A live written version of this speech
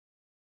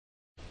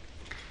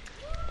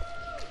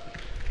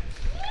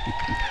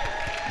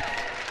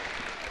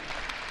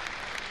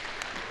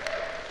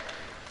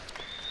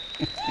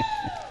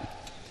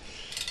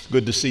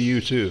Good to see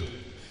you too.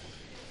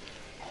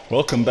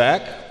 Welcome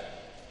back.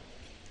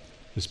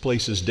 This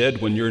place is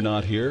dead when you're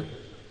not here.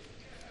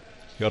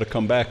 You ought to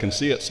come back and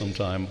see it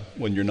sometime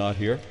when you're not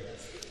here.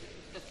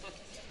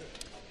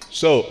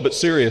 But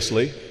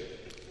seriously,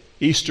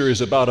 Easter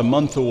is about a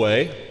month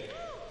away.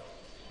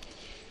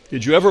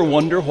 Did you ever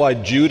wonder why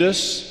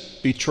Judas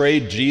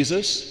betrayed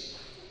Jesus?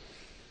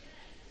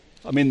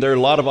 There are a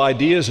lot of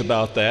ideas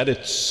about that.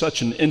 It's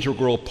such an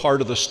integral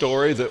part of the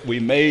story that we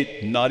may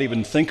not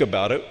even think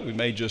about it. We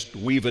may just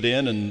weave it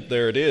in and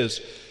there it is.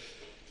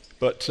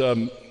 But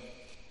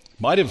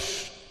might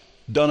have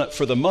done it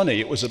for the money.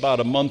 It was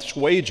about a month's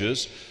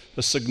wages,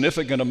 a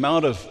significant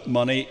amount of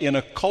money in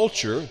a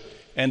culture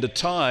and a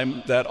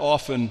time that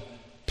often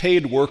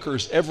paid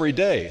workers every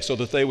day so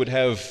that they would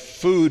have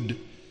food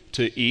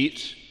to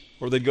eat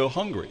or they'd go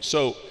hungry.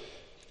 So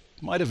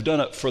might have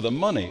done it for the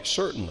money,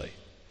 certainly.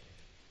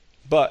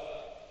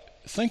 But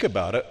think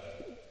about it.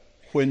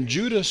 When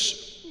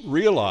Judas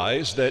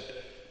realized that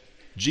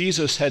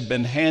Jesus had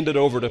been handed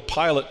over to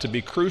Pilate to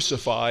be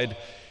crucified,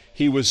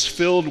 he was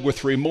filled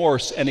with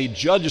remorse and he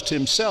judged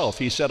himself.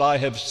 He said, I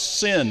have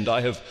sinned,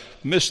 I have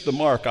missed the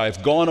mark,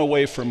 I've gone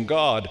away from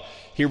God.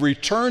 He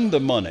returned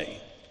the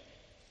money,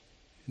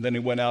 and then he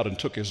went out and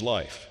took his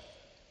life.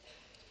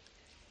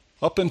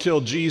 Up until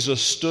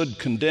Jesus stood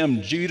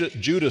condemned,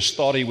 Judas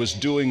thought he was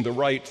doing the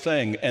right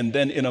thing, and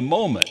then in a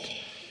moment,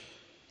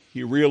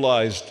 he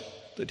realized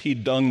that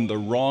he'd done the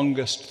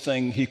wrongest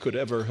thing he could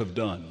ever have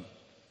done.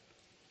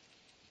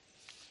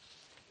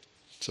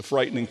 It's a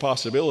frightening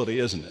possibility,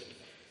 isn't it?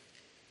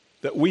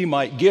 That we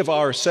might give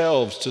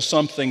ourselves to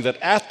something that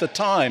at the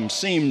time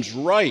seems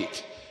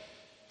right.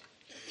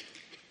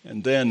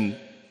 And then,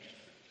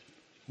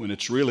 when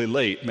it's really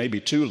late, maybe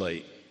too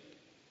late,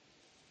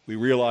 we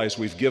realize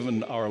we've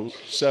given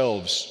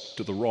ourselves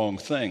to the wrong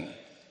thing.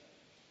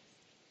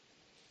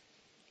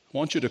 I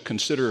want you to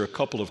consider a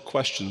couple of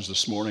questions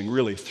this morning,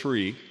 really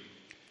three.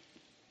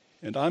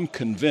 And I'm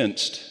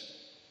convinced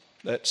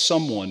that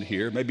someone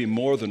here, maybe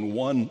more than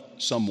one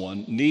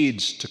someone,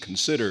 needs to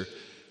consider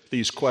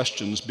these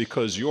questions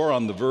because you're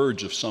on the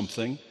verge of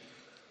something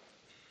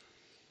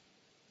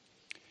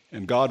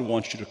and God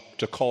wants you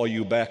to call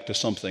you back to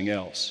something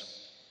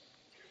else.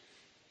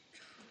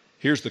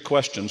 Here's the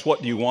questions.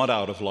 What do you want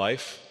out of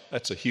life?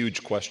 That's a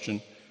huge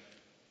question.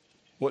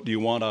 What do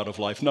you want out of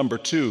life? Number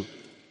two,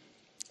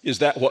 is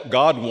that what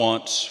God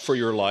wants for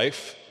your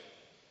life?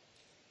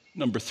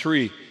 Number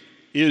three,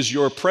 is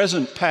your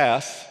present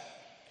path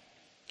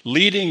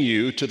leading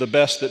you to the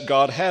best that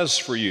God has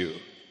for you?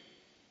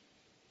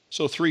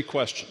 So three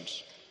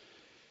questions.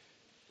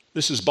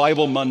 This is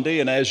Bible Monday,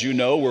 and as you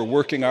know, we're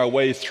working our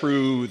way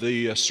through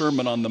the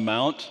Sermon on the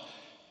Mount.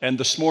 And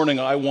this morning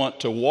I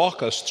want to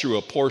walk us through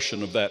a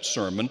portion of that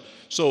sermon.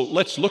 So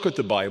let's look at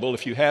the Bible.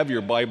 If you have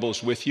your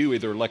Bibles with you,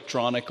 either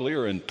electronically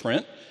or in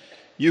print,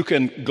 you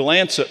can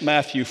glance at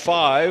Matthew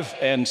 5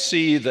 and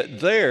see that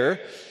there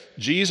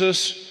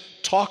Jesus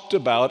talked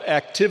about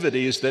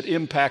activities that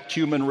impact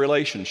human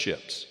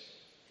relationships.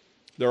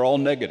 They're all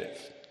negative.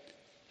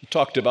 He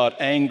talked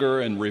about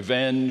anger and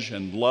revenge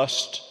and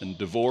lust and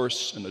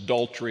divorce and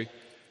adultery,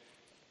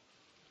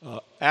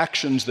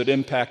 actions that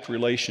impact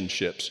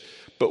relationships.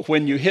 But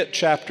when you hit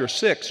chapter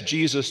 6,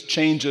 Jesus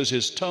changes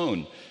his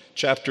tone.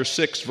 Chapter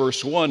 6,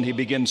 verse 1, he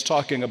begins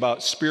talking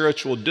about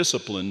spiritual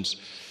disciplines,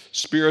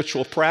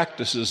 spiritual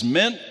practices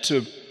meant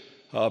to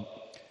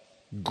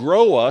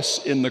grow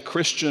us in the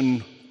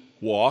Christian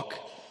walk,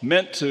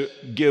 meant to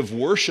give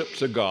worship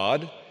to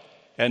God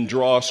and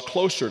draw us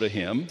closer to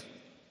Him.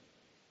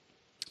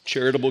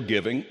 Charitable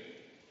giving,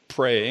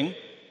 praying,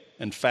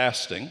 and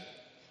fasting.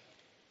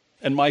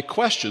 And my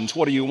questions,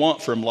 what do you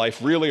want from life,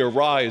 really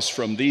arise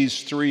from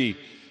these three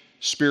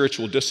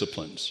spiritual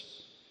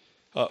disciplines.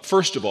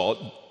 First of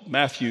all,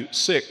 Matthew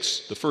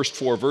 6, the first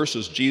 4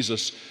 verses,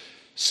 Jesus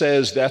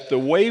says that the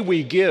way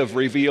we give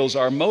reveals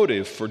our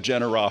motive for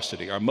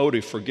generosity, our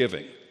motive for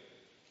giving.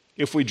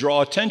 If we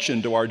draw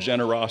attention to our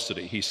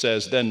generosity, he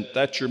says, then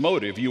that's your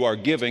motive. You are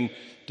giving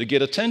to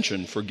get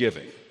attention for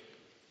giving.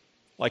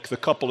 Like the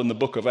couple in the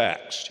book of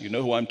Acts. You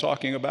know who I'm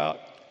talking about?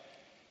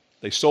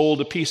 They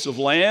sold a piece of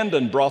land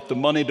and brought the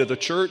money to the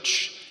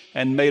church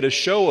and made a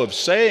show of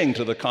saying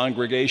to the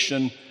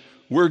congregation,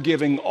 we're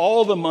giving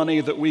all the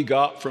money that we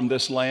got from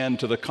this land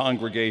to the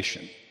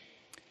congregation.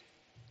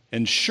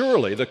 And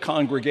surely the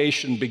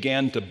congregation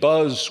began to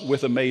buzz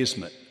with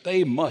amazement.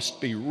 They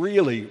must be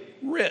really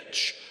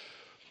rich,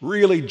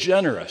 really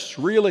generous,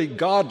 really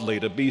godly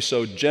to be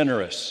so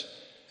generous.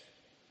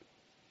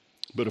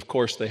 But of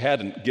course, they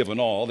hadn't given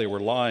all. They were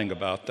lying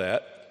about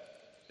that.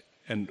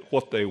 And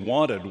what they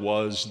wanted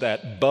was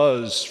that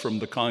buzz from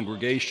the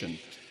congregation.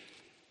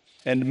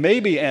 And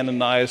maybe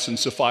Ananias and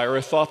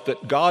Sapphira thought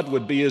that God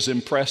would be as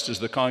impressed as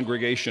the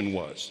congregation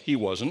was. He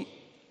wasn't.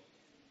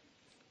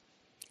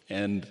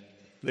 And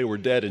they were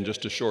dead in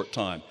just a short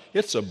time.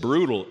 It's a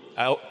brutal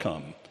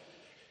outcome.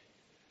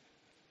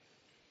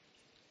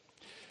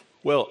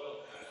 Well,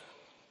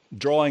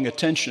 drawing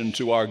attention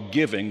to our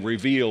giving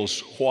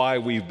reveals why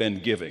we've been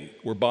giving.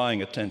 We're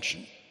buying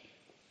attention.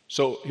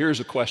 So here's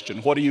a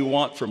question. What do you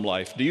want from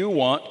life? Do you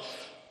want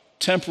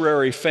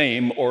temporary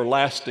fame or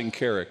lasting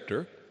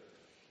character?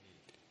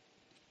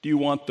 Do you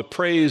want the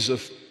praise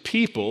of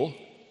people?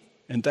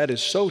 And that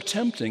is so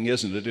tempting,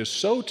 isn't it? It is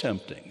so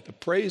tempting, the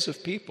praise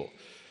of people.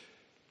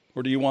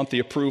 Or do you want the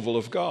approval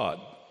of God?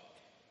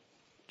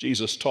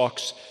 Jesus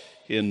talks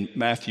in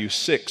Matthew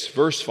 6,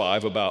 verse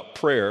 5 about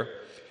prayer,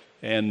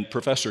 and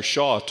Professor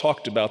Shaw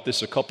talked about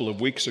this a couple of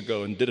weeks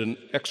ago and did an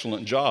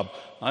excellent job.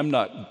 I'm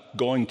not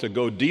going to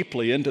go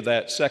deeply into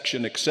that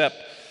section except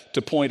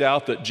to point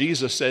out that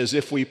Jesus says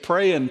if we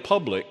pray in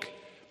public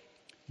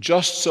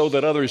just so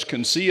that others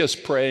can see us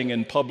praying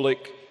in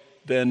public,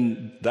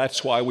 then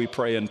that's why we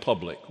pray in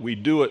public. We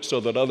do it so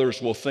that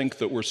others will think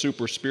that we're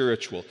super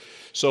spiritual.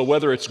 So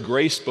whether it's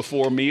grace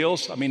before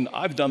meals,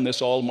 I've done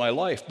this all my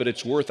life, but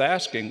it's worth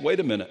asking, wait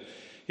a minute,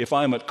 if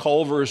I'm at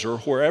Culver's or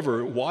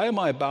wherever, why am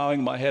I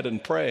bowing my head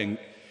and praying?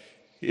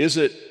 Is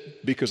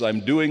it because I'm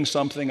doing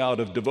something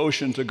out of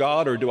devotion to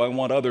God, or do I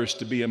want others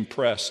to be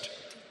impressed?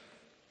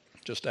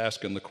 Just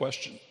asking the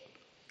question.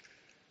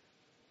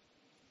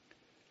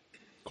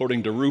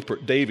 According to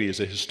Rupert Davies,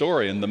 a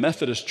historian, the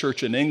Methodist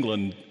Church in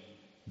England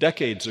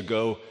decades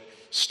ago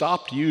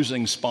stopped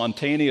using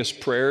spontaneous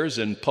prayers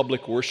in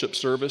public worship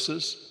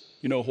services.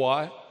 You know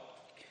why?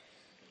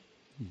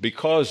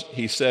 Because,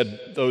 he said,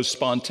 those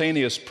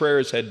spontaneous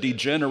prayers had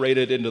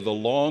degenerated into the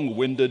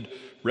long-winded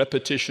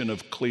repetition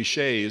of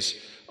cliches,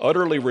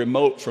 utterly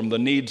remote from the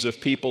needs of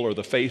people or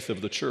the faith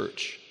of the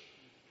church.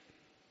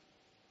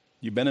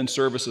 You've been in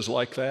services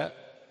like that?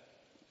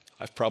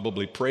 I've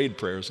probably prayed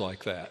prayers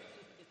like that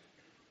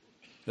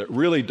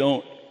really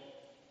don't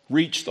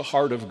reach the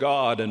heart of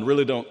God and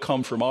really don't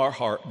come from our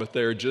heart, but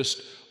they're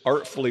just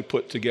artfully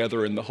put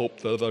together in the hope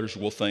that others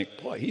will think,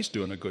 boy, he's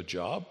doing a good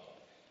job.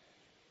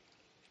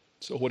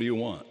 So what do you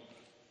want?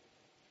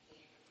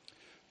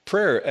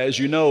 Prayer, as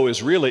you know,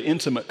 is really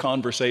intimate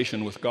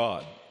conversation with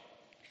God.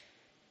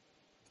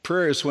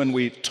 Prayer is when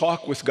we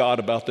talk with God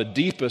about the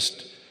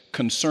deepest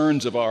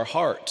concerns of our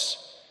hearts,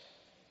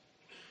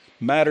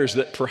 matters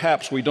that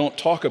perhaps we don't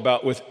talk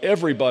about with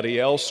everybody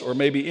else or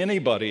maybe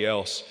anybody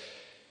else.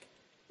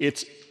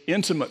 It's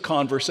intimate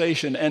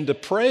conversation, and to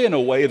pray in a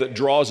way that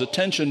draws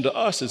attention to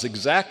us is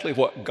exactly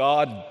what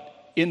God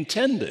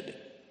intended.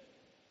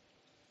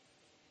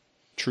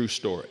 True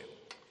story.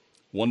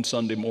 One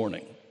Sunday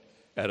morning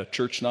at a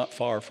church not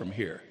far from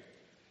here,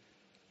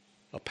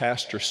 a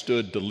pastor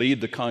stood to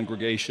lead the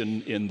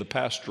congregation in the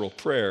pastoral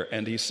prayer,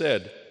 and he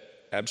said,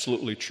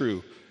 absolutely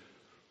true,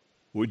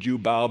 "Would you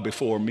bow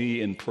before me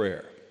in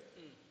prayer?"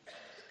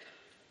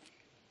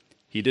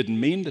 He didn't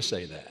mean to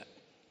say that.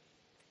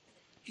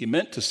 He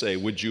meant to say,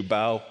 "Would you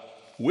bow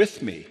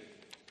with me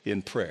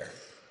in prayer?"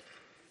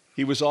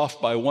 He was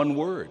off by one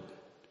word,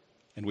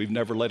 and we've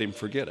never let him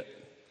forget it.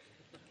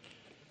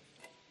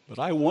 But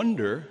I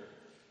wonder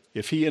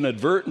if he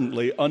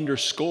inadvertently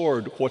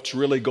underscored what's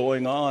really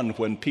going on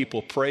when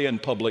people pray in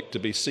public to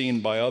be seen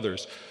by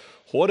others.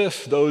 What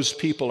if those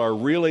people are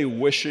really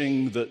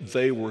wishing that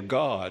they were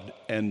God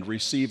and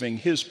receiving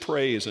his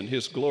praise and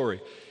his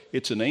glory?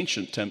 It's an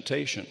ancient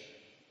temptation.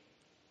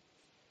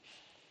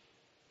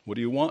 What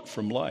do you want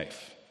from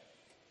life?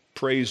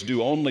 Praise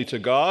due only to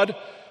God,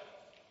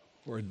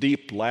 or a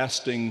deep,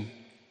 lasting,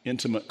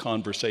 intimate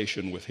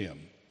conversation with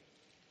him?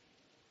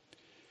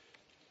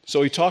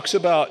 So he talks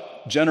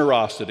about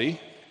generosity,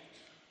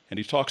 and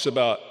he talks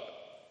about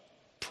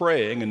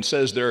praying, and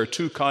says there are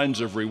two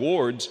kinds of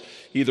rewards,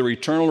 either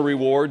eternal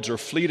rewards or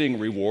fleeting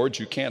rewards.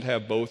 You can't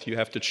have both. You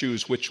have to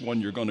choose which one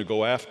you're going to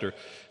go after.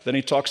 Then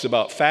he talks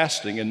about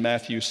fasting in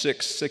Matthew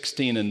 6,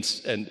 16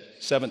 and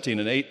 17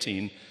 and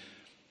 18.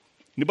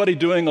 Anybody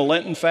doing a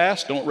Lenten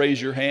fast? Don't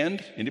raise your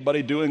hand.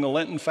 Anybody doing a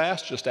Lenten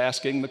fast? Just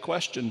asking the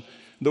question.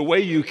 The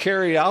way you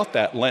carry out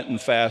that Lenten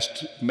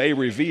fast may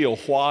reveal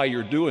why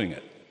you're doing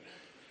it.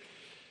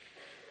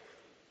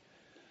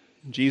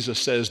 Jesus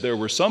says there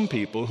were some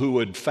people who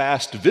would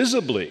fast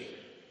visibly.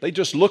 They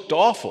just looked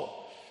awful,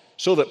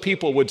 so that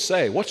people would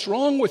say, "What's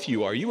wrong with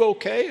you? Are you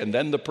okay?" And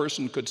then the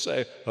person could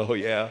say, "Oh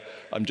yeah,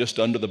 I'm just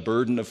under the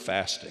burden of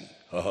fasting.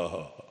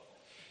 Oh,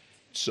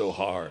 it's so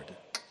hard.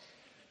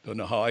 Don't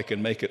know how I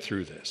can make it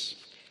through this."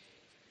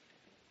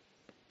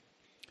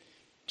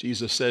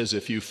 Jesus says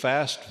if you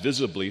fast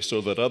visibly so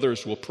that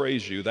others will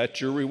praise you,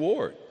 that's your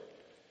reward.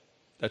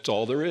 That's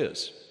all there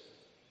is.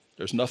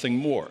 There's nothing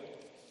more.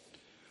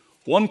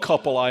 One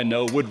couple I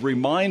know would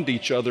remind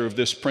each other of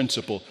this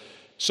principle.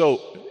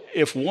 So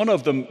if one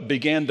of them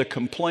began to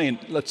complain,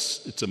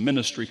 it's a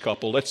ministry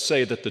couple, let's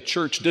say that the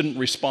church didn't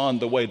respond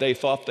the way they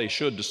thought they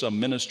should to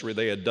some ministry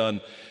they had done,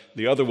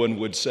 the other one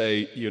would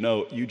say,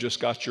 you just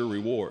got your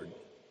reward.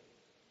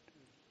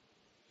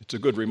 It's a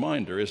good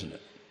reminder, isn't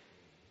it?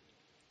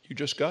 You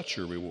just got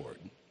your reward.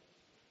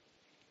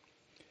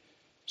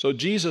 So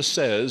Jesus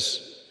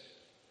says,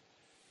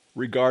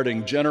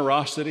 regarding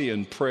generosity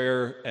and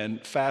prayer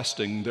and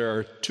fasting, there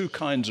are two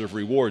kinds of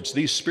rewards.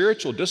 These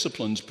spiritual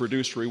disciplines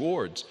produce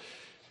rewards.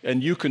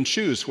 And you can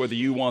choose whether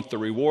you want the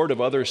reward of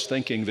others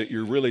thinking that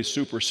you're really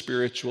super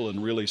spiritual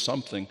and really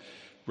something,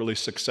 really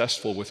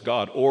successful with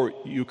God, or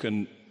you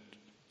can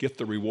get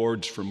the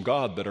rewards from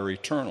God that are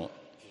eternal.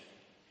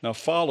 Now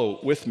follow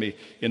with me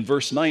in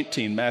verse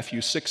 19, Matthew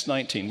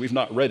 6:19. We've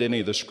not read any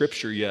of the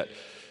scripture yet.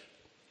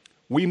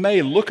 We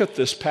may look at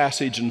this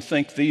passage and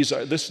think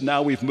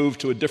now we've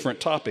moved to a different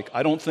topic.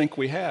 I don't think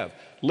we have.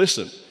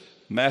 Listen,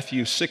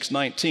 Matthew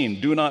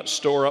 6:19, do not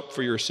store up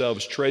for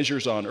yourselves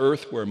treasures on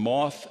earth where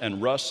moth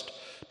and rust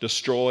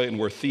destroy and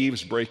where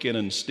thieves break in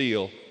and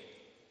steal,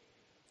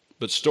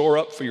 but store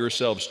up for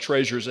yourselves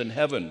treasures in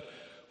heaven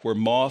where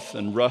moth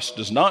and rust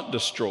does not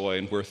destroy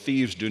and where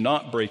thieves do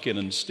not break in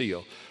and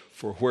steal.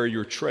 For where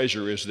your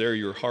treasure is, there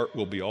your heart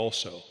will be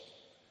also.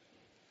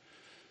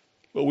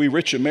 Well, we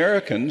rich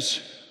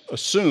Americans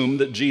assume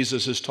that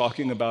Jesus is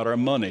talking about our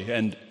money,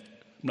 and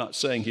I'm not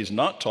saying he's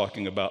not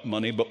talking about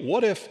money, but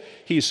what if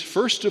he's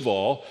first of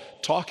all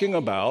talking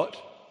about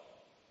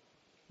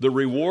the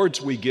rewards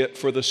we get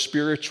for the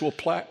spiritual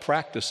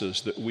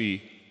practices that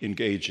we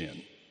engage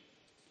in?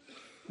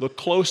 The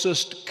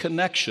closest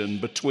connection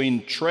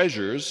between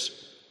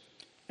treasures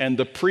and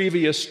the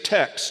previous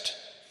text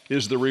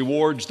is the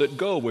rewards that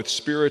go with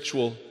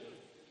spiritual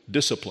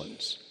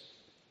disciplines.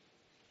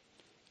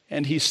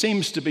 And he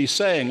seems to be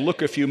saying,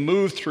 look, if you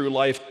move through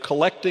life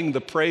collecting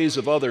the praise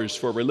of others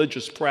for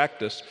religious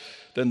practice,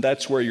 then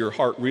that's where your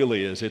heart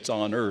really is. It's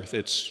on earth.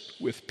 It's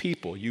with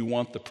people. You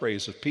want the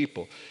praise of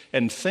people.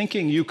 And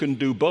thinking you can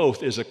do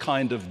both is a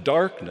kind of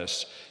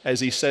darkness,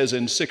 as he says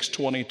in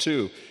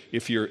 6:22.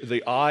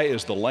 The eye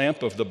is the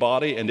lamp of the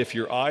body, and if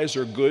your eyes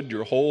are good,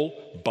 your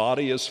whole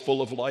body is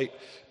full of light.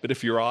 But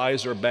if your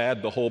eyes are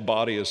bad, the whole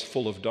body is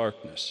full of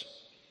darkness.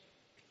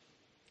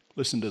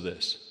 Listen to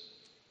this.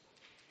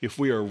 If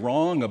we are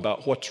wrong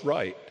about what's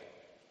right,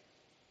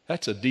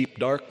 that's a deep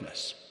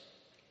darkness,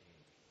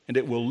 and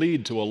it will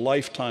lead to a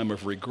lifetime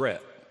of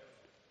regret.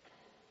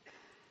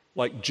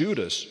 Like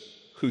Judas,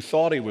 who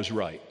thought he was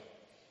right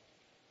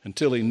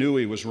until he knew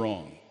he was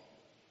wrong.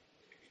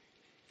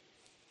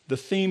 The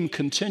theme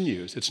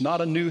continues. It's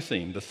not a new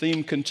theme. The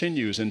theme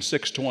continues in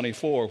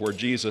 6:24, where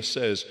Jesus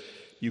says,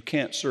 you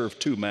can't serve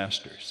two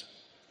masters.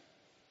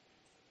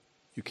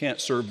 You can't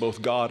serve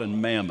both God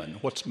and mammon.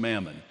 What's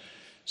mammon?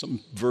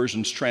 Some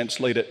versions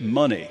translate it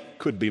money.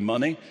 Could be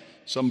money.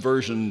 Some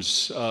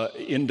versions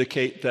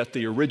indicate that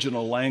the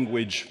original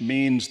language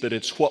means that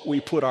it's what we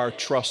put our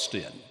trust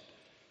in,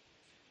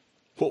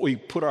 what we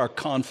put our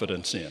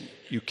confidence in.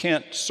 You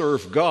can't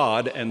serve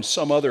God and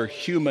some other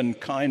human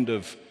kind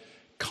of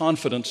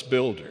confidence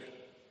builder.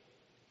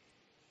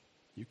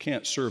 You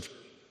can't serve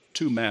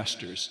two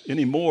masters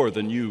any more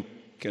than you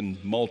can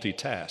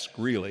multitask,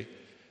 really.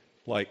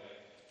 Like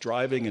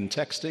driving and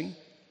texting,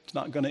 it's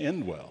not going to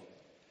end well.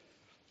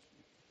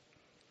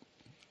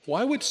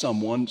 Why would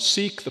someone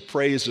seek the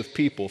praise of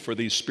people for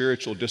these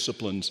spiritual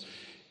disciplines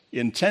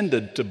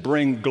intended to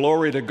bring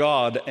glory to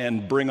God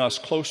and bring us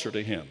closer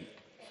to Him?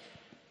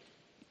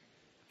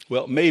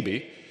 Well,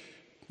 maybe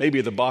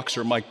the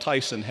boxer Mike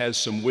Tyson has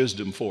some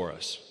wisdom for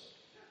us.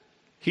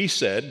 He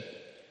said,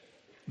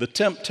 the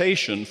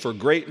temptation for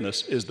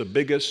greatness is the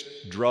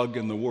biggest drug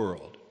in the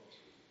world.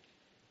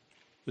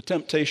 The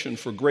temptation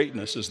for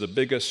greatness is the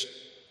biggest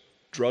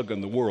drug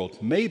in the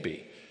world.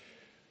 Maybe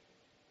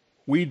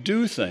we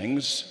do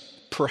things,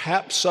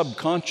 perhaps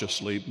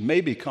subconsciously,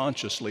 maybe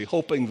consciously,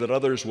 hoping that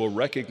others will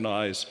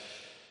recognize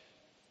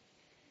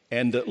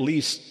and at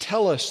least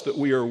tell us that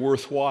we are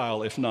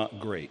worthwhile, if not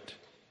great.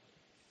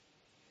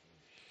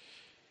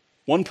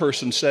 One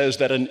person says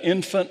that an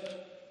infant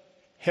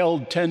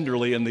held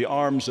tenderly in the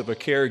arms of a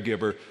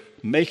caregiver,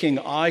 making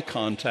eye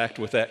contact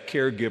with that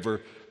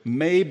caregiver,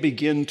 may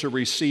begin to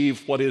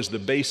receive what is the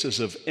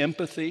basis of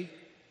empathy,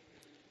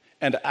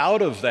 and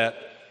out of that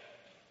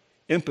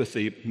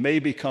empathy may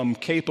become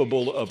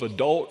capable of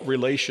adult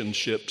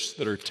relationships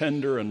that are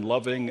tender and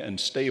loving and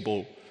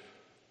stable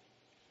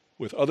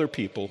with other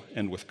people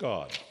and with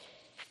God.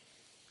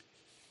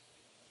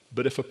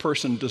 But if a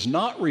person does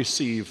not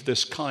receive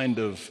this kind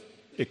of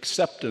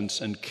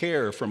acceptance and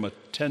care from a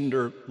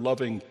tender,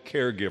 loving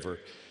caregiver,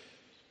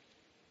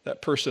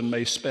 that person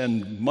may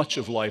spend much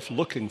of life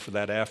looking for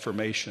that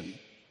affirmation,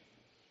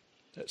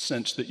 that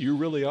sense that you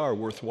really are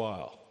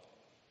worthwhile.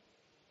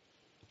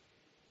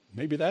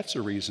 Maybe that's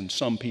a reason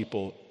some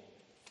people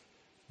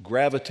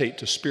gravitate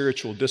to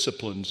spiritual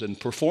disciplines and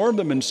perform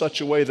them in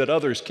such a way that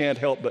others can't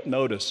help but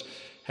notice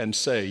and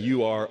say,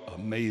 you are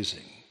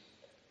amazing.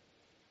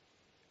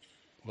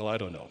 Well, I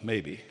don't know,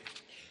 maybe.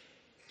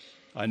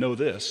 I know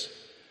this.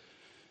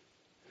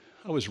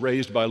 I was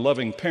raised by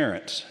loving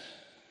parents.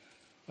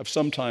 I've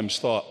sometimes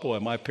thought, boy,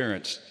 my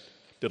parents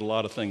did a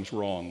lot of things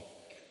wrong.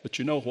 But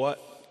you know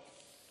what?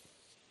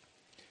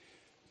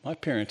 My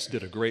parents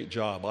did a great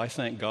job. I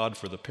thank God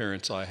for the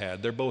parents I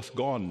had. They're both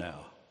gone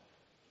now.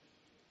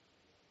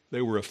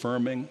 They were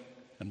affirming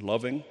and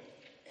loving.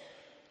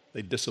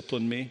 They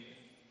disciplined me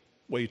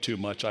way too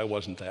much. I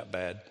wasn't that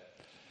bad.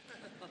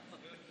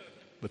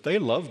 But they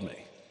loved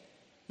me.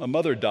 My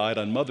mother died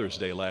on Mother's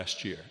Day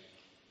last year.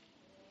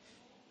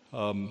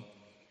 The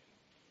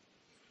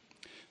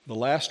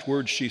last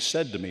words she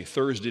said to me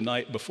Thursday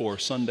night before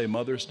Sunday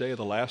Mother's Day,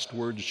 the last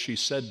words she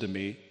said to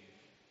me,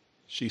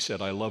 She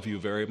said, I love you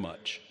very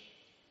much.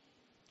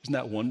 Isn't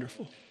that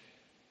wonderful?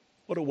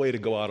 What a way to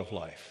go out of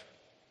life.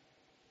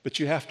 But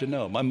you have to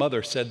know, my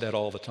mother said that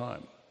all the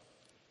time.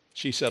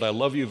 She said, I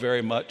love you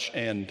very much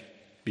and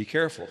be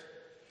careful.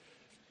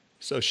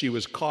 So she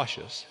was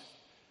cautious.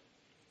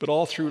 But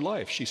all through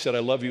life, she said, I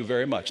love you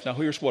very much. Now,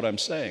 here's what I'm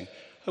saying.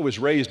 I was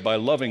raised by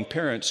loving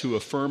parents who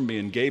affirmed me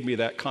and gave me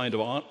that kind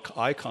of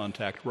eye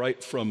contact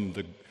right from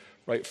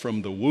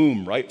the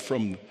womb, right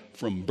from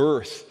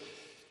birth.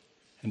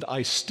 And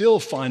I still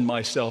find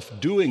myself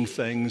doing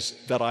things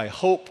that I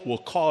hope will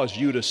cause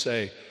you to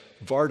say,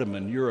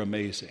 Vardaman, you're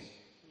amazing.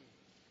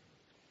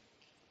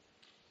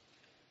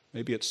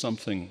 Maybe it's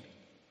something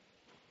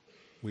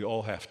we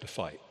all have to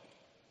fight.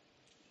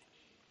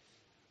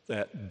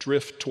 That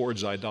drift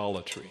towards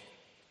idolatry.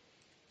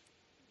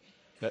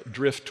 That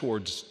drift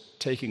towards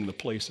taking the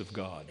place of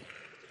God.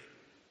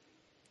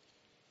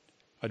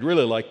 I'd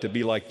really like to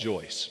be like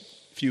Joyce.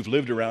 If you've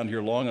lived around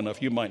here long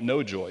enough, you might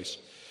know Joyce.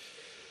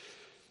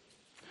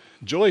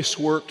 Joyce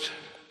worked,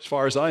 as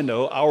far as I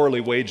know, hourly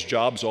wage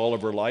jobs all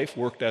of her life,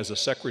 worked as a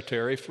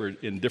secretary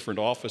in different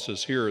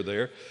offices here or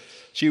there.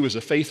 She was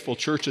a faithful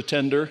church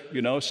attender,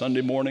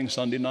 Sunday morning,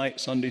 Sunday night,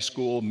 Sunday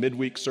school,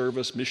 midweek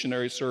service,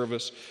 missionary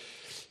service.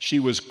 She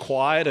was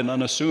quiet and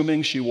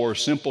unassuming. She wore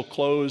simple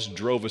clothes,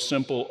 drove a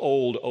simple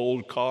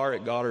old car.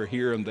 It got her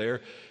here and there.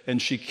 And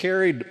she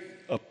carried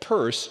a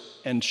purse,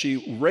 and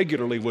she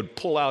regularly would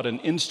pull out an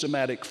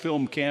Instamatic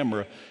film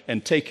camera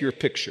and take your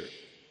picture.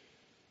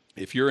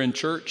 If you're in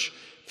church,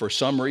 for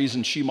some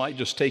reason, she might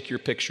just take your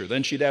picture.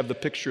 Then she'd have the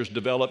pictures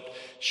developed.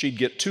 She'd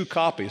get 2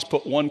 copies,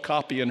 put 1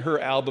 copy in her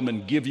album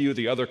and give you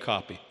the other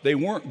copy. They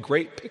weren't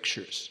great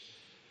pictures.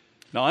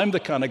 Now, I'm the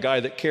kind of guy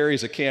that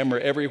carries a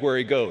camera everywhere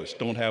he goes.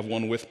 Don't have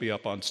one with me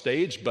up on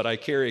stage, but I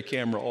carry a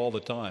camera all the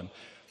time.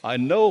 I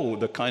know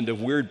the kind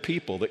of weird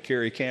people that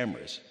carry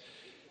cameras.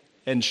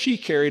 And she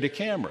carried a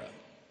camera.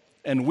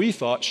 And we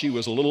thought she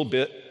was a little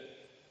bit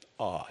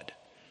odd.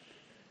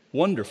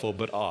 Wonderful,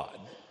 but odd.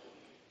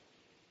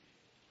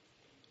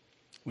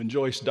 When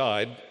Joyce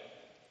died,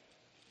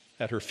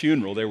 at her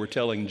funeral, they were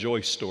telling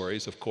Joyce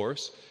stories, of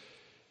course.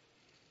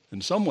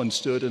 And someone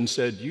stood and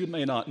said, you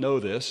may not know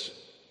this,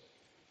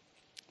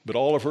 but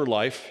all of her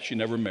life, she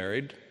never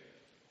married,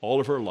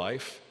 all of her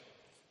life,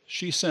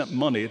 she sent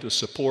money to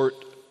support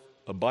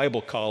a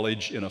Bible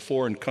college in a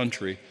foreign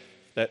country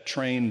that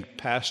trained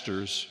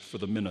pastors for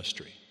the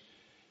ministry.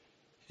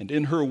 And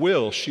in her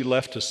will, she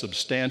left a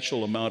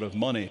substantial amount of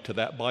money to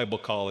that Bible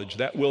college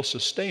that will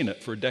sustain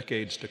it for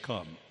decades to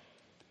come.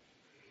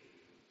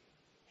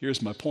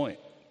 Here's my point.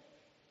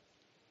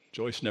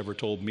 Joyce never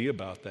told me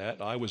about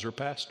that. I was her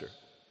pastor.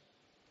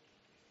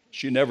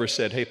 She never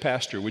said, hey,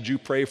 pastor, would you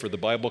pray for the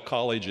Bible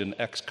college in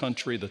X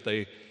country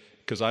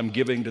because I'm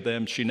giving to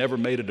them. She never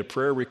made it a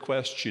prayer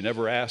request. She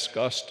never asked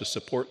us to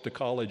support the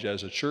college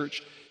as a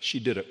church. She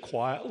did it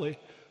quietly,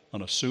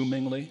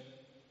 unassumingly.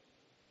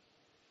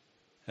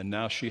 And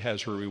now she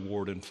has her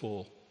reward in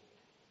full.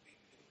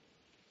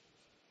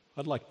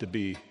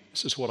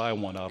 This is what I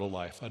want out of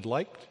life. I'd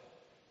like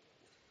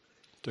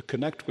to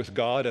connect with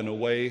God in a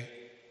way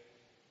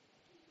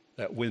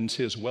that wins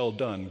his well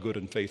done, good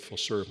and faithful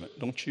servant.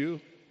 Don't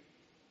you?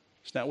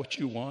 Isn't that what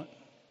you want?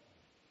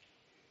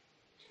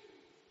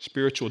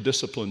 Spiritual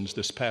disciplines,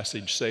 this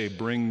passage say,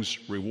 bring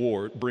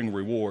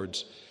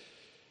rewards.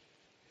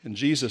 And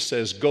Jesus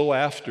says, go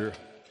after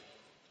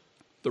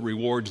the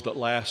rewards that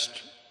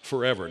last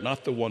forever,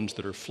 not the ones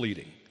that are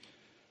fleeting.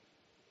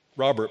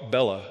 Robert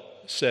Bella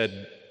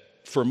said,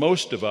 for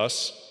most of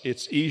us,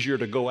 it's easier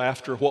to go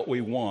after what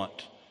we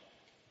want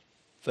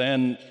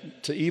than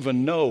to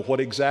even know what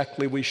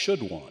exactly we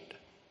should want.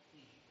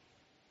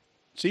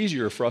 It's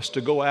easier for us to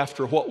go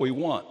after what we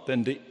want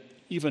than to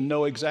even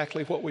know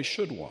exactly what we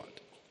should want.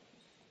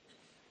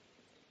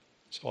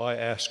 So I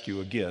ask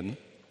you again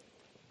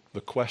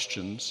the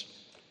questions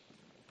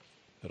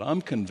that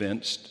I'm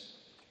convinced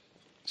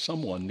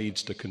someone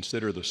needs to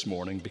consider this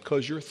morning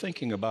because you're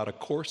thinking about a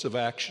course of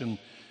action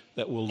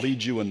that will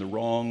lead you in the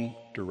wrong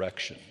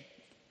direction.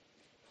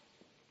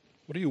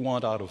 What do you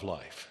want out of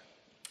life?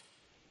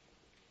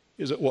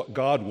 Is it what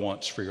God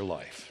wants for your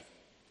life?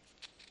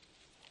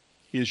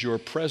 Is your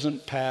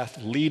present path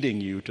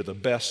leading you to the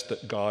best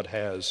that God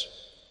has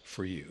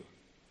for you?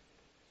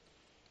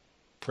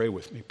 Pray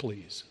with me,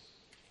 please.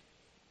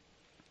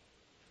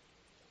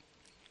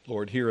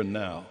 Lord, here and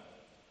now,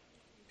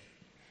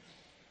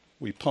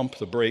 we pump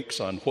the brakes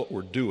on what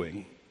we're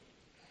doing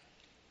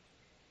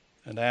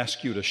and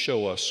ask you to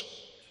show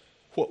us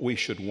what we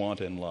should want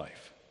in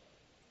life.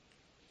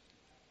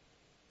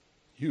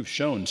 You've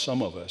shown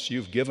some of us,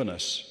 you've given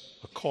us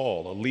a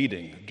call, a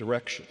leading, a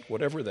direction,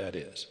 whatever that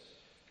is.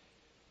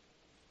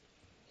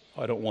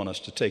 I don't want us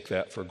to take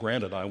that for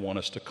granted. I want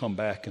us to come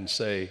back and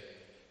say,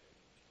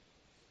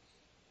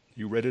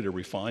 you ready to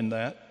refine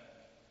that?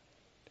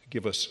 To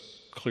give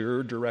us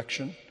clearer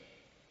direction,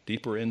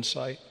 deeper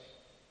insight?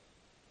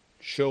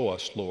 Show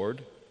us,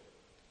 Lord,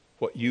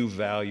 what you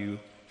value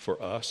for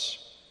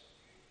us.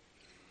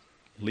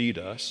 Lead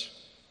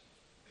us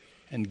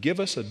and give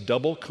us a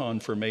double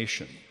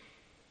confirmation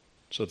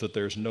so that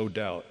there's no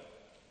doubt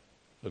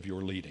of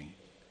your leading.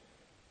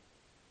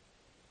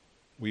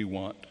 We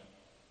want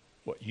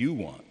what you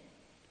want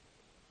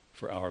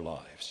for our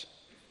lives.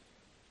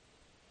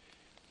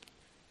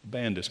 The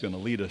band is going to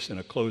lead us in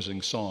a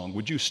closing song.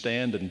 Would you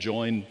stand and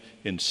join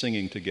in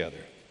singing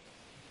together?